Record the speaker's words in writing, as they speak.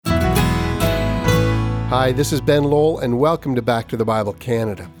Hi, this is Ben Lowell, and welcome to Back to the Bible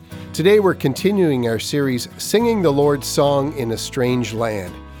Canada. Today we're continuing our series, Singing the Lord's Song in a Strange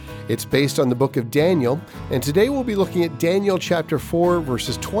Land. It's based on the book of Daniel, and today we'll be looking at Daniel chapter 4,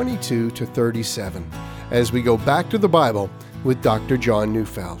 verses 22 to 37, as we go back to the Bible with Dr. John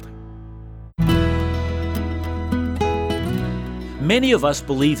Neufeld. Many of us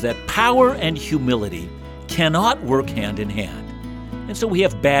believe that power and humility cannot work hand in hand. And so we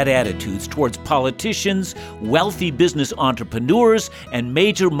have bad attitudes towards politicians, wealthy business entrepreneurs, and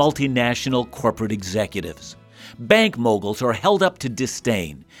major multinational corporate executives. Bank moguls are held up to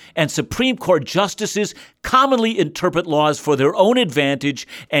disdain, and Supreme Court justices commonly interpret laws for their own advantage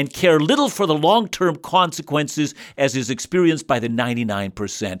and care little for the long-term consequences, as is experienced by the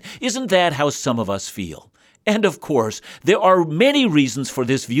 99%. Isn't that how some of us feel? And of course, there are many reasons for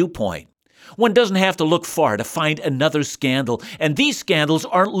this viewpoint. One doesn't have to look far to find another scandal, and these scandals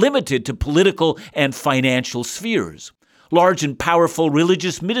aren't limited to political and financial spheres. Large and powerful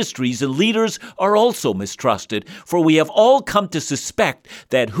religious ministries and leaders are also mistrusted, for we have all come to suspect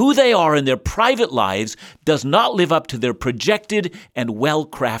that who they are in their private lives does not live up to their projected and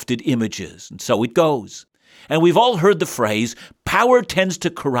well-crafted images. And so it goes. And we've all heard the phrase, power tends to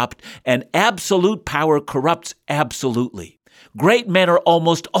corrupt, and absolute power corrupts absolutely. Great men are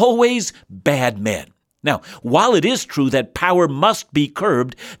almost always bad men. Now, while it is true that power must be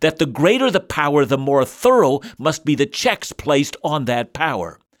curbed, that the greater the power, the more thorough must be the checks placed on that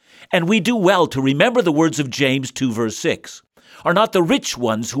power. And we do well to remember the words of James 2 verse 6. Are not the rich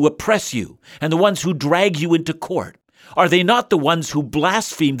ones who oppress you, and the ones who drag you into court? Are they not the ones who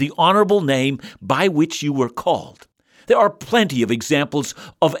blaspheme the honorable name by which you were called? There are plenty of examples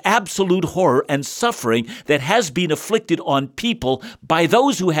of absolute horror and suffering that has been afflicted on people by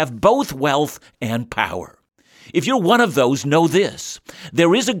those who have both wealth and power. If you're one of those, know this.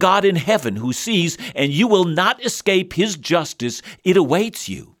 There is a God in heaven who sees, and you will not escape his justice. It awaits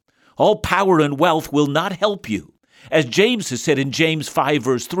you. All power and wealth will not help you. As James has said in James 5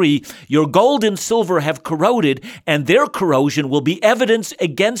 verse 3, your gold and silver have corroded, and their corrosion will be evidence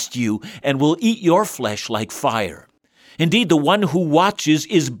against you and will eat your flesh like fire. Indeed, the one who watches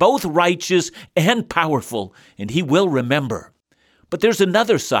is both righteous and powerful, and he will remember. But there's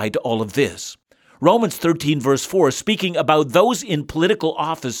another side to all of this. Romans 13 verse 4, speaking about those in political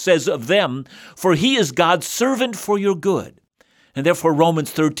office, says of them, for he is God's servant for your good. And therefore Romans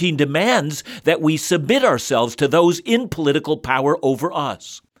 13 demands that we submit ourselves to those in political power over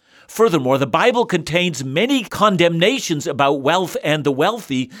us. Furthermore, the Bible contains many condemnations about wealth and the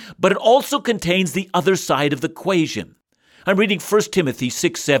wealthy, but it also contains the other side of the equation. I'm reading 1 Timothy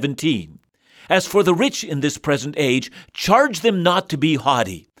 6:17. As for the rich in this present age, charge them not to be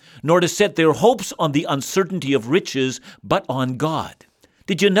haughty, nor to set their hopes on the uncertainty of riches, but on God.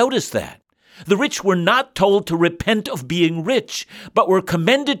 Did you notice that? The rich were not told to repent of being rich, but were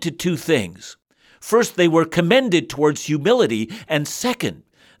commended to two things. First, they were commended towards humility, and second,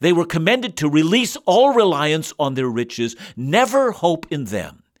 they were commended to release all reliance on their riches, never hope in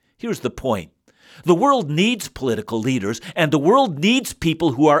them. Here's the point. The world needs political leaders, and the world needs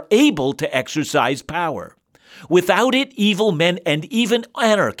people who are able to exercise power. Without it, evil men and even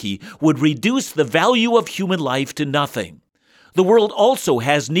anarchy would reduce the value of human life to nothing. The world also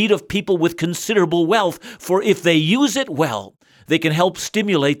has need of people with considerable wealth, for if they use it well, they can help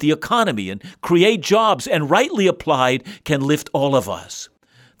stimulate the economy and create jobs, and rightly applied can lift all of us.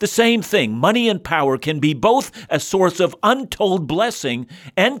 The same thing, money and power can be both a source of untold blessing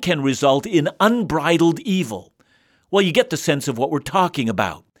and can result in unbridled evil. Well, you get the sense of what we're talking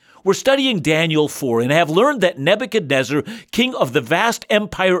about. We're studying Daniel 4 and have learned that Nebuchadnezzar, king of the vast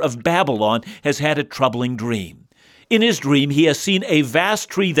empire of Babylon, has had a troubling dream. In his dream, he has seen a vast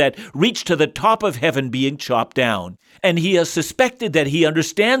tree that reached to the top of heaven being chopped down. And he has suspected that he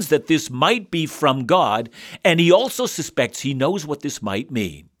understands that this might be from God, and he also suspects he knows what this might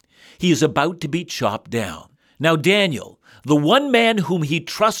mean. He is about to be chopped down. Now Daniel, the one man whom he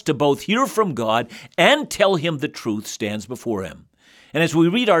trusts to both hear from God and tell him the truth, stands before him. And as we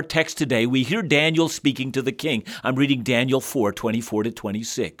read our text today, we hear Daniel speaking to the king. I'm reading Daniel 4, 24 to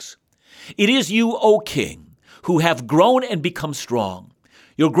 26. It is you, O king, who have grown and become strong.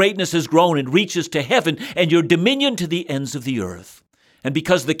 Your greatness has grown and reaches to heaven, and your dominion to the ends of the earth. And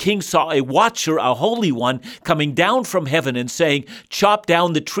because the king saw a watcher, a holy one, coming down from heaven and saying, chop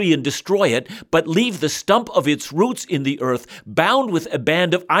down the tree and destroy it, but leave the stump of its roots in the earth, bound with a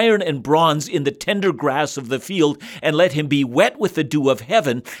band of iron and bronze in the tender grass of the field, and let him be wet with the dew of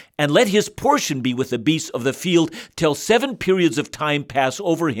heaven, and let his portion be with the beasts of the field, till 7 periods of time pass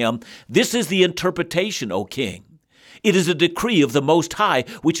over him. This is the interpretation, O king. It is a decree of the Most High,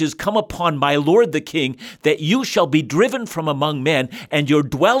 which has come upon my lord the king, that you shall be driven from among men, and your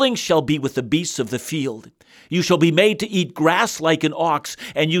dwelling shall be with the beasts of the field. You shall be made to eat grass like an ox,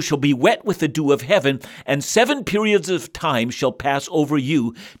 and you shall be wet with the dew of heaven, and 7 periods of time shall pass over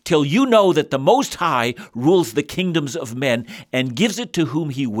you, till you know that the Most High rules the kingdoms of men, and gives it to whom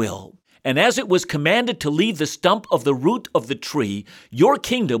he will. And as it was commanded to leave the stump of the root of the tree, your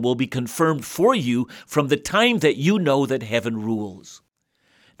kingdom will be confirmed for you from the time that you know that heaven rules.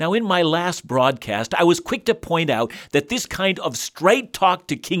 Now, in my last broadcast, I was quick to point out that this kind of straight talk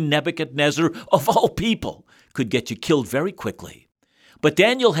to King Nebuchadnezzar, of all people, could get you killed very quickly. But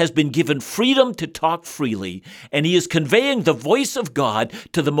Daniel has been given freedom to talk freely, and he is conveying the voice of God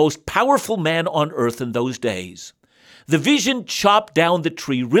to the most powerful man on earth in those days. The vision chopped down the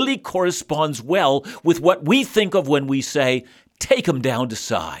tree really corresponds well with what we think of when we say, take him down to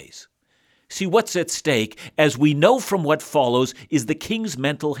size. See, what's at stake, as we know from what follows, is the king's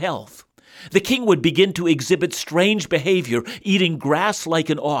mental health. The king would begin to exhibit strange behavior, eating grass like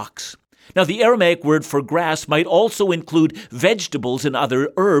an ox. Now, the Aramaic word for grass might also include vegetables and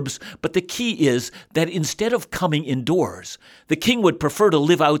other herbs, but the key is that instead of coming indoors, the king would prefer to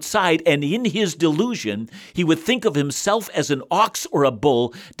live outside, and in his delusion, he would think of himself as an ox or a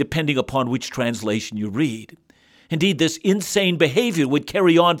bull, depending upon which translation you read. Indeed, this insane behavior would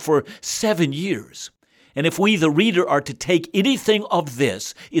carry on for 7 years. And if we, the reader, are to take anything of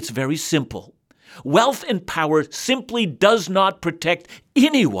this, it's very simple. Wealth and power simply does not protect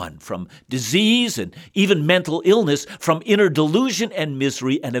anyone from disease and even mental illness, from inner delusion and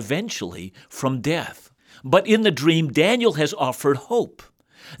misery, and eventually from death. But in the dream, Daniel has offered hope.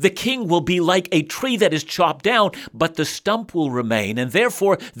 The king will be like a tree that is chopped down, but the stump will remain, and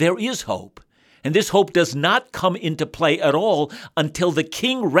therefore there is hope. And this hope does not come into play at all until the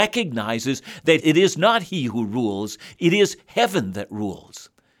king recognizes that it is not he who rules, it is heaven that rules.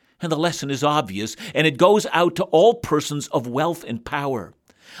 And the lesson is obvious, and it goes out to all persons of wealth and power.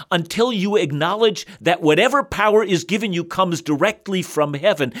 Until you acknowledge that whatever power is given you comes directly from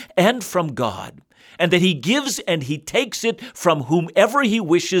heaven and from God, and that he gives and he takes it from whomever he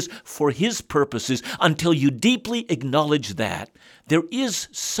wishes for his purposes, until you deeply acknowledge that, there is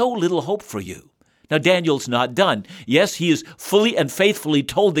so little hope for you. Now, Daniel's not done. Yes, he has fully and faithfully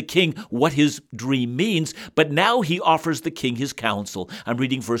told the king what his dream means, but now he offers the king his counsel. I'm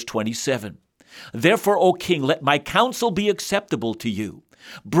reading verse 27. Therefore, O king, let my counsel be acceptable to you.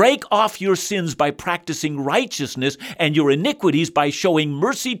 Break off your sins by practicing righteousness, and your iniquities by showing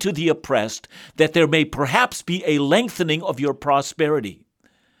mercy to the oppressed, that there may perhaps be a lengthening of your prosperity.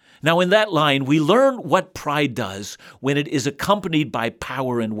 Now, in that line, we learn what pride does when it is accompanied by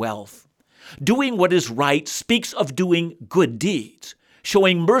power and wealth. Doing what is right speaks of doing good deeds.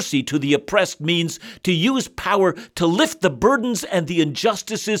 Showing mercy to the oppressed means to use power to lift the burdens and the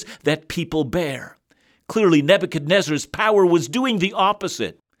injustices that people bear. Clearly, Nebuchadnezzar's power was doing the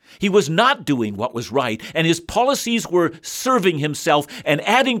opposite. He was not doing what was right, and his policies were serving himself and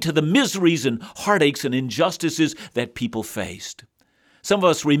adding to the miseries and heartaches and injustices that people faced. Some of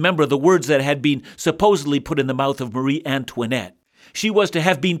us remember the words that had been supposedly put in the mouth of Marie Antoinette. She was to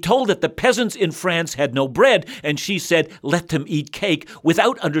have been told that the peasants in France had no bread, and she said, let them eat cake,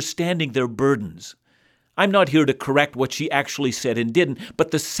 without understanding their burdens. I'm not here to correct what she actually said and didn't,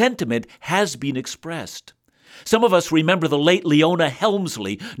 but the sentiment has been expressed. Some of us remember the late Leona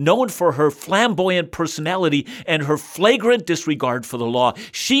Helmsley, known for her flamboyant personality and her flagrant disregard for the law.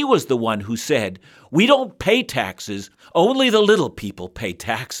 She was the one who said, we don't pay taxes, only the little people pay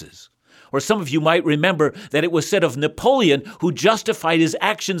taxes. Or some of you might remember that it was said of Napoleon, who justified his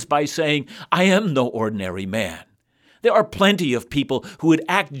actions by saying, I am no ordinary man. There are plenty of people who would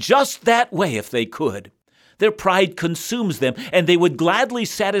act just that way if they could. Their pride consumes them, and they would gladly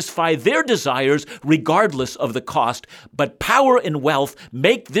satisfy their desires regardless of the cost. But power and wealth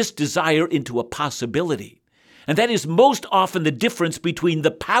make this desire into a possibility. And that is most often the difference between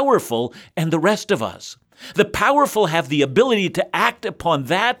the powerful and the rest of us. The powerful have the ability to act upon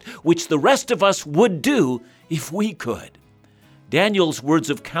that which the rest of us would do if we could. Daniel's words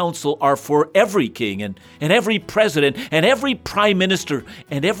of counsel are for every king and every president and every prime minister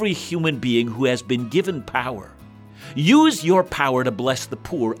and every human being who has been given power. Use your power to bless the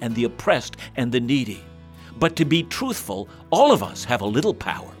poor and the oppressed and the needy. But to be truthful, all of us have a little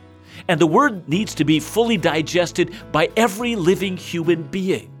power. And the word needs to be fully digested by every living human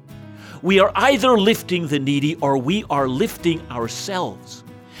being. We are either lifting the needy or we are lifting ourselves.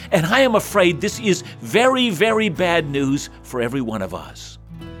 And I am afraid this is very, very bad news for every one of us.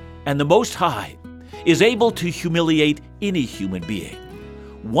 And the Most High is able to humiliate any human being.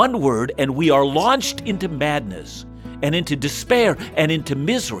 One word and we are launched into madness, and into despair and into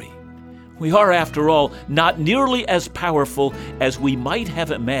misery. We are, after all, not nearly as powerful as we might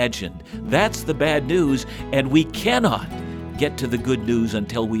have imagined. That's the bad news, and we cannot get to the good news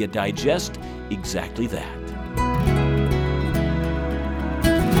until we digest exactly that.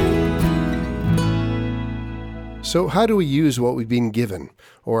 So how do we use what we've been given,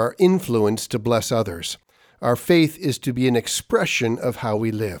 or our influence, to bless others? Our faith is to be an expression of how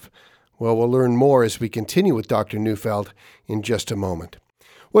we live. Well, we'll learn more as we continue with Dr. Neufeld in just a moment.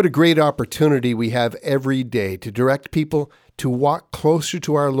 What a great opportunity we have every day to direct people to walk closer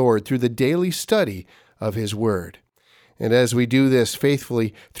to our Lord through the daily study of His Word. And as we do this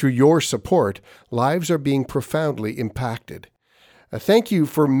faithfully through your support, lives are being profoundly impacted. Thank you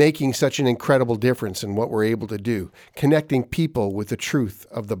for making such an incredible difference in what we're able to do, connecting people with the truth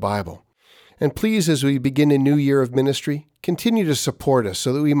of the Bible. And please, as we begin a new year of ministry, continue to support us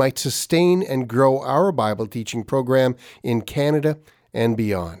so that we might sustain and grow our Bible teaching program in Canada and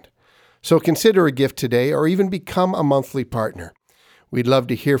beyond. So consider a gift today or even become a monthly partner. We'd love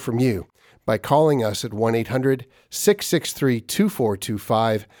to hear from you by calling us at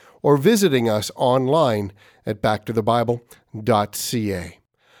 1-800-663-2425 or visiting us online at backtothebible.ca.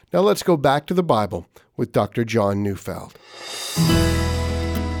 Now let's go back to the Bible with Dr. John Neufeld.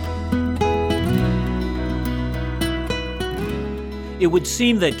 It would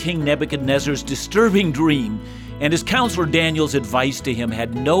seem that King Nebuchadnezzar's disturbing dream and his counselor Daniel's advice to him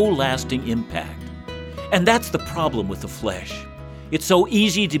had no lasting impact. And that's the problem with the flesh. It's so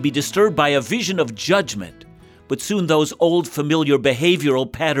easy to be disturbed by a vision of judgment, but soon those old familiar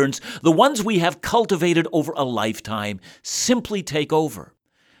behavioral patterns, the ones we have cultivated over a lifetime, simply take over.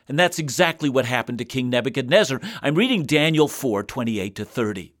 And that's exactly what happened to King Nebuchadnezzar. I'm reading Daniel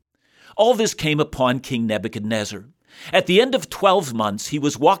 4:28-30. All this came upon King Nebuchadnezzar. At the end of 12 months, he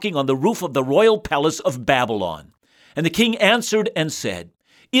was walking on the roof of the royal palace of Babylon. And the king answered and said,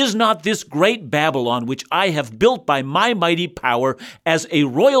 "Is not this great Babylon, which I have built by my mighty power as a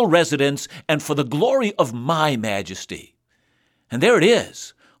royal residence and for the glory of my majesty?" And there it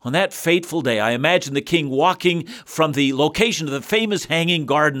is. On that fateful day, I imagine the king walking from the location of the famous Hanging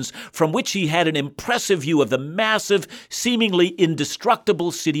Gardens, from which he had an impressive view of the massive, seemingly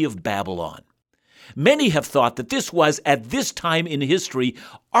indestructible city of Babylon. Many have thought that this was, at this time in history,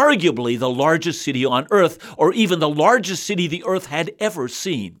 arguably the largest city on earth, or even the largest city the earth had ever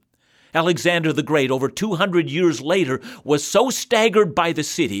seen. Alexander the Great, over 200 years later, was so staggered by the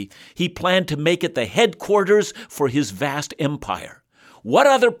city, he planned to make it the headquarters for his vast empire. What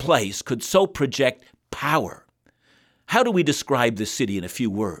other place could so project power? How do we describe this city in a few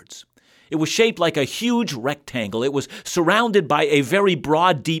words? It was shaped like a huge rectangle. It was surrounded by a very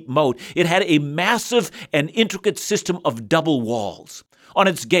broad, deep moat. It had a massive and intricate system of double walls. On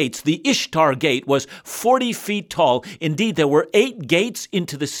its gates, the Ishtar Gate was 40 feet tall. Indeed, there were 8 gates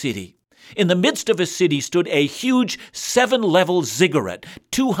into the city. In the midst of the city stood a huge 7-level ziggurat,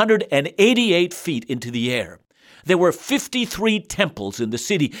 288 feet into the air. There were 53 temples in the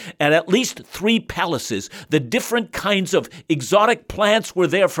city and at least 3 palaces. The different kinds of exotic plants were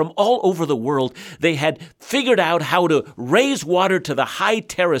there from all over the world. They had figured out how to raise water to the high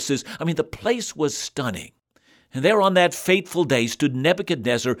terraces. The place was stunning. And there on that fateful day stood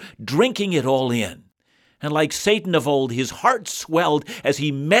Nebuchadnezzar, drinking it all in. And like Satan of old, his heart swelled as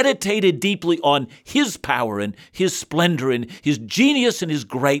he meditated deeply on his power and his splendor and his genius and his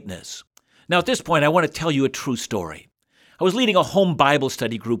greatness. Now, at this point, I want to tell you a true story. I was leading a home Bible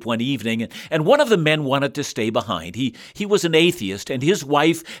study group one evening, and one of the men wanted to stay behind. He was an atheist, and his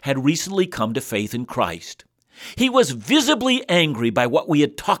wife had recently come to faith in Christ. He was visibly angry by what we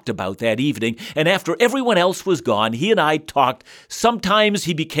had talked about that evening, and after everyone else was gone, he and I talked. Sometimes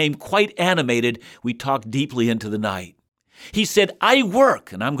he became quite animated. We talked deeply into the night. He said, "I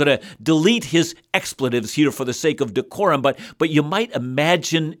work," and I'm going to delete his expletives here for the sake of decorum, but you might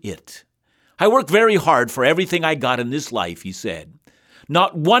imagine it. "I work very hard for everything I got in this life," he said.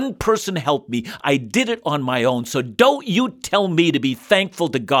 "Not one person helped me. I did it on my own. So don't you tell me to be thankful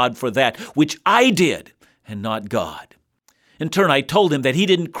to God for that, which I did, and not God." In turn, I told him that he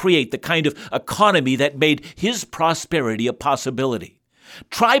didn't create the kind of economy that made his prosperity a possibility.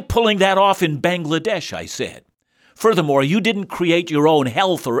 "Try pulling that off in Bangladesh," I said. "Furthermore, you didn't create your own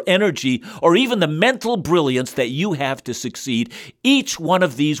health or energy or even the mental brilliance that you have to succeed. Each one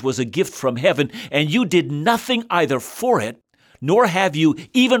of these was a gift from heaven, and you did nothing either for it, nor have you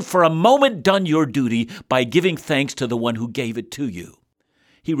even for a moment done your duty by giving thanks to the one who gave it to you."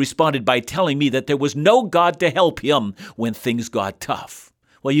 He responded by telling me that there was no God to help him when things got tough.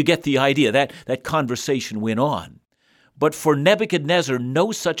 Well, you get the idea. That conversation went on. But for Nebuchadnezzar,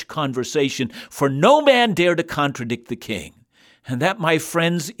 no such conversation, for no man dare to contradict the king. And that, my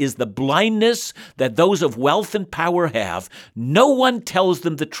friends, is the blindness that those of wealth and power have. No one tells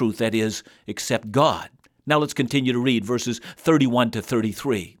them the truth, that is, except God. Now let's continue to read verses 31 to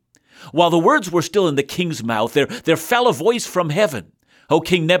 33. While the words were still in the king's mouth, there fell a voice from heaven. O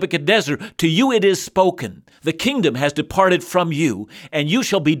King Nebuchadnezzar, to you it is spoken. The kingdom has departed from you, and you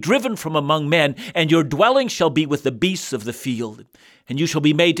shall be driven from among men, and your dwelling shall be with the beasts of the field. And you shall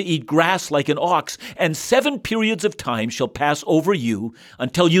be made to eat grass like an ox, and 7 periods of time shall pass over you,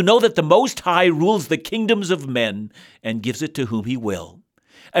 until you know that the Most High rules the kingdoms of men, and gives it to whom he will.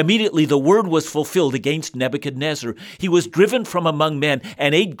 Immediately the word was fulfilled against Nebuchadnezzar. He was driven from among men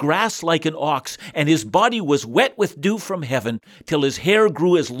and ate grass like an ox, and his body was wet with dew from heaven, till his hair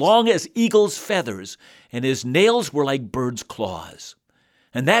grew as long as eagle's feathers, and his nails were like birds' claws.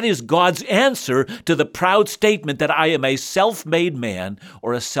 And that is God's answer to the proud statement that I am a self-made man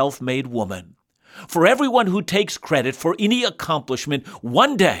or a self-made woman. For everyone who takes credit for any accomplishment,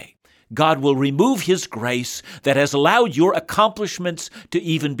 one day God will remove his grace that has allowed your accomplishments to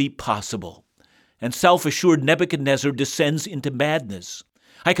even be possible. And self-assured Nebuchadnezzar descends into madness.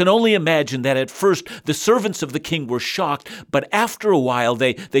 I can only imagine that at first the servants of the king were shocked, but after a while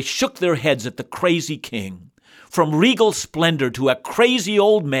they shook their heads at the crazy king. From regal splendor to a crazy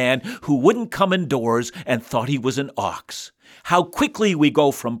old man who wouldn't come indoors and thought he was an ox. How quickly we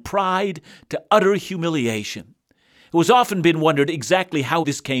go from pride to utter humiliation. It has often been wondered exactly how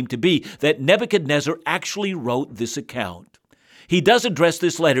this came to be, that Nebuchadnezzar actually wrote this account. He does address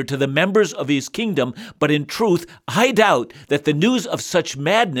this letter to the members of his kingdom, but in truth, I doubt that the news of such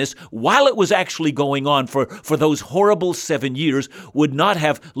madness, while it was actually going on for those horrible 7 years, would not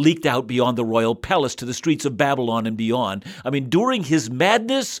have leaked out beyond the royal palace to the streets of Babylon and beyond. I mean, during his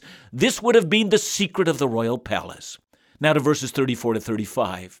madness, this would have been the secret of the royal palace. Now to verses 34 to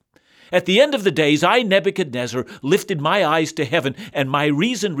 35. At the end of the days, I, Nebuchadnezzar, lifted my eyes to heaven, and my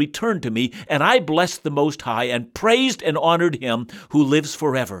reason returned to me, and I blessed the Most High, and praised and honored him who lives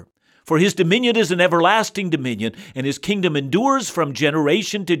forever. For his dominion is an everlasting dominion, and his kingdom endures from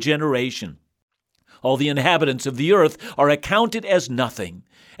generation to generation. All the inhabitants of the earth are accounted as nothing,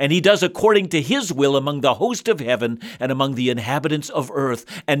 and he does according to his will among the host of heaven and among the inhabitants of earth,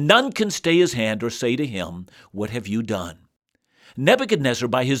 and none can stay his hand or say to him, "What have you done?" Nebuchadnezzar,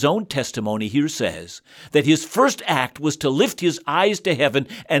 by his own testimony here, says that his first act was to lift his eyes to heaven,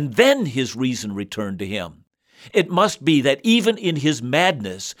 and then his reason returned to him. It must be that even in his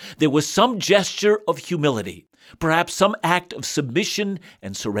madness, there was some gesture of humility, perhaps some act of submission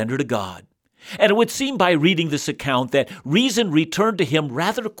and surrender to God. And it would seem by reading this account that reason returned to him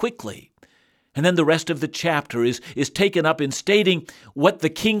rather quickly. And then the rest of the chapter is taken up in stating what the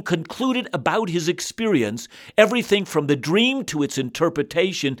king concluded about his experience, everything from the dream to its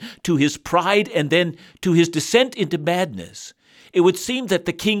interpretation, to his pride, and then to his descent into madness. It would seem that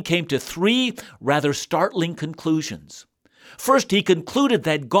the king came to 3 rather startling conclusions. First, he concluded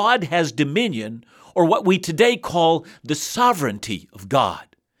that God has dominion, or what we today call the sovereignty of God.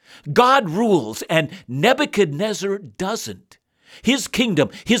 God rules, and Nebuchadnezzar doesn't. His kingdom,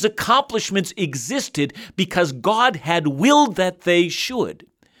 his accomplishments existed because God had willed that they should.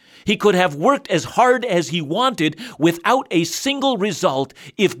 He could have worked as hard as he wanted without a single result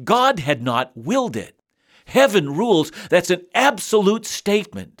if God had not willed it. Heaven rules. That's an absolute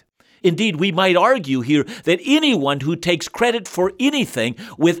statement. Indeed, we might argue here that anyone who takes credit for anything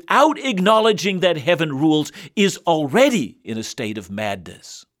without acknowledging that heaven rules is already in a state of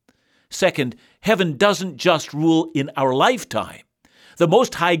madness. Second, heaven doesn't just rule in our lifetime. The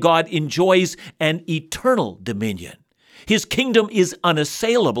Most High God enjoys an eternal dominion. His kingdom is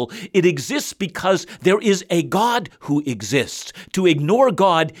unassailable. It exists because there is a God who exists. To ignore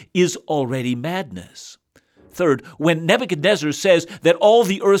God is already madness. Third, when Nebuchadnezzar says that all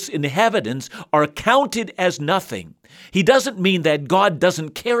the earth's inhabitants are counted as nothing, he doesn't mean that God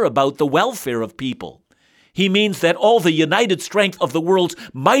doesn't care about the welfare of people. He means that all the united strength of the world's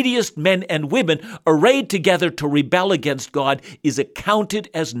mightiest men and women arrayed together to rebel against God is accounted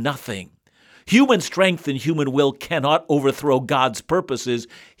as nothing. Human strength and human will cannot overthrow God's purposes.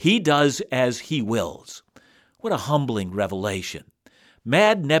 He does as he wills. What a humbling revelation.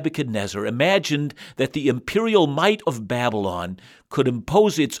 Mad Nebuchadnezzar imagined that the imperial might of Babylon could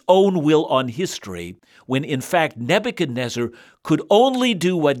impose its own will on history, when in fact Nebuchadnezzar could only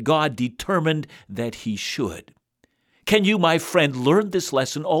do what God determined that he should. Can you, my friend, learn this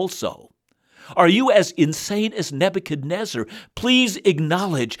lesson also? Are you as insane as Nebuchadnezzar? Please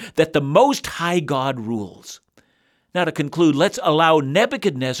acknowledge that the Most High God rules. Now to conclude, let's allow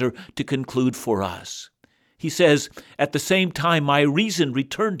Nebuchadnezzar to conclude for us. He says, "At the same time my reason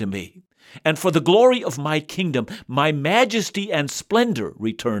returned to me, and for the glory of my kingdom, my majesty and splendor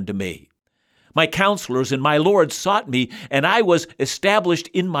returned to me. My counselors and my lords sought me, and I was established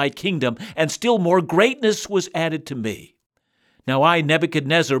in my kingdom, and still more greatness was added to me. Now I,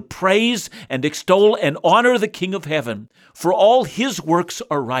 Nebuchadnezzar, praise and extol and honor the King of heaven, for all his works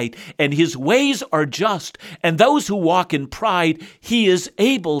are right, and his ways are just, and those who walk in pride he is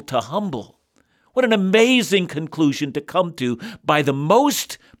able to humble." What an amazing conclusion to come to by the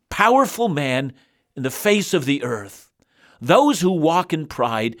most powerful man in the face of the earth. Those who walk in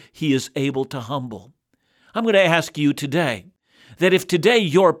pride he is able to humble. I'm going to ask you today, that if today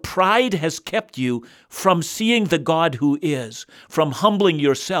your pride has kept you from seeing the God who is, from humbling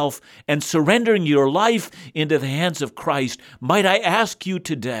yourself and surrendering your life into the hands of Christ, might I ask you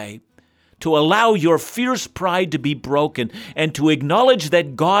today to allow your fierce pride to be broken and to acknowledge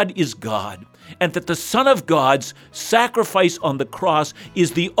that God is God and that the Son of God's sacrifice on the cross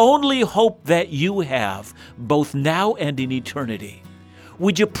is the only hope that you have, both now and in eternity.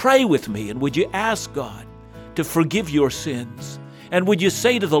 Would you pray with me and would you ask God to forgive your sins? And would you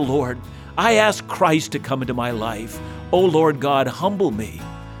say to the Lord, "I ask Christ to come into my life. Oh Lord God, humble me,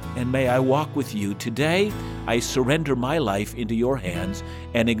 and may I walk with you. Today, I surrender my life into your hands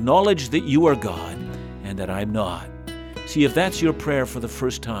and acknowledge that you are God and that I'm not." See, if that's your prayer for the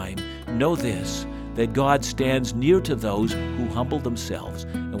first time, know this, that God stands near to those who humble themselves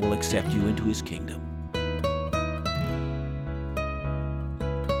and will accept you into his kingdom.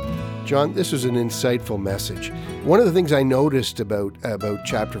 John, this was an insightful message. One of the things I noticed about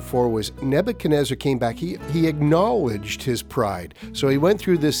chapter 4 was Nebuchadnezzar came back. He acknowledged his pride. So he went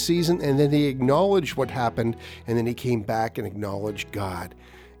through this season and then he acknowledged what happened and then he came back and acknowledged God.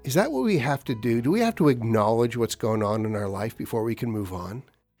 Is that what we have to do? Do we have to acknowledge what's going on in our life before we can move on?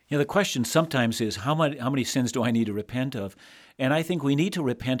 The question sometimes is, how many sins do I need to repent of? And I think we need to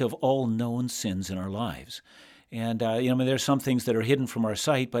repent of all known sins in our lives. And, there's some things that are hidden from our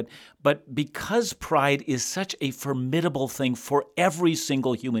sight, but because pride is such a formidable thing for every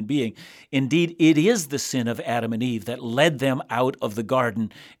single human being, indeed, it is the sin of Adam and Eve that led them out of the garden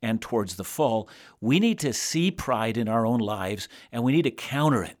and towards the fall. We need to see pride in our own lives, and we need to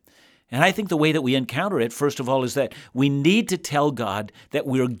counter it. And I think the way that we encounter it, first of all, is that we need to tell God that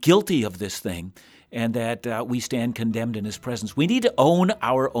we're guilty of this thing and that we stand condemned in his presence. We need to own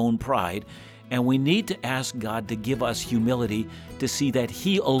our own pride. And we need to ask God to give us humility to see that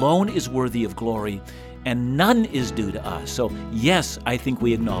he alone is worthy of glory and none is due to us. So yes, I think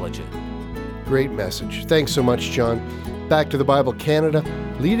we acknowledge it. Great message. Thanks so much, John. Back to the Bible Canada,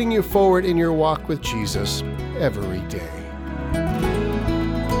 leading you forward in your walk with Jesus every day.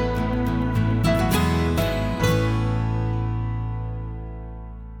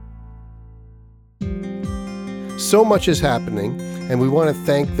 So much is happening, and we want to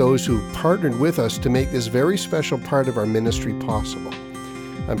thank those who partnered with us to make this very special part of our ministry possible.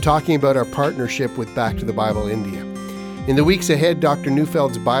 I'm talking about our partnership with Back to the Bible India. In the weeks ahead, Dr.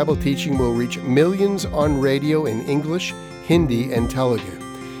 Neufeld's Bible teaching will reach millions on radio in English, Hindi, and Telugu.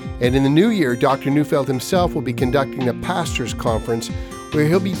 And in the new year, Dr. Neufeld himself will be conducting a pastor's conference where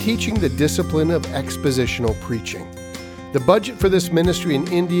he'll be teaching the discipline of expositional preaching. The budget for this ministry in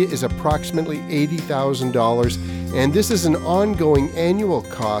India is approximately $80,000, and this is an ongoing annual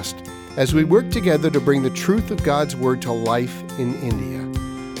cost as we work together to bring the truth of God's Word to life in India.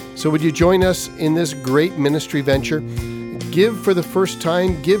 So would you join us in this great ministry venture? Give for the first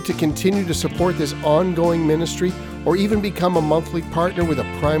time, give to continue to support this ongoing ministry, or even become a monthly partner with a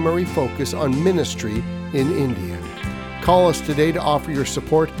primary focus on ministry in India. Call us today to offer your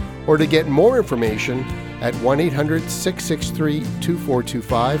support or to get more information at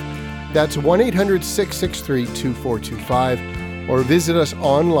 1-800-663-2425. That's 1-800-663-2425, or visit us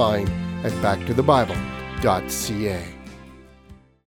online at backtothebible.ca.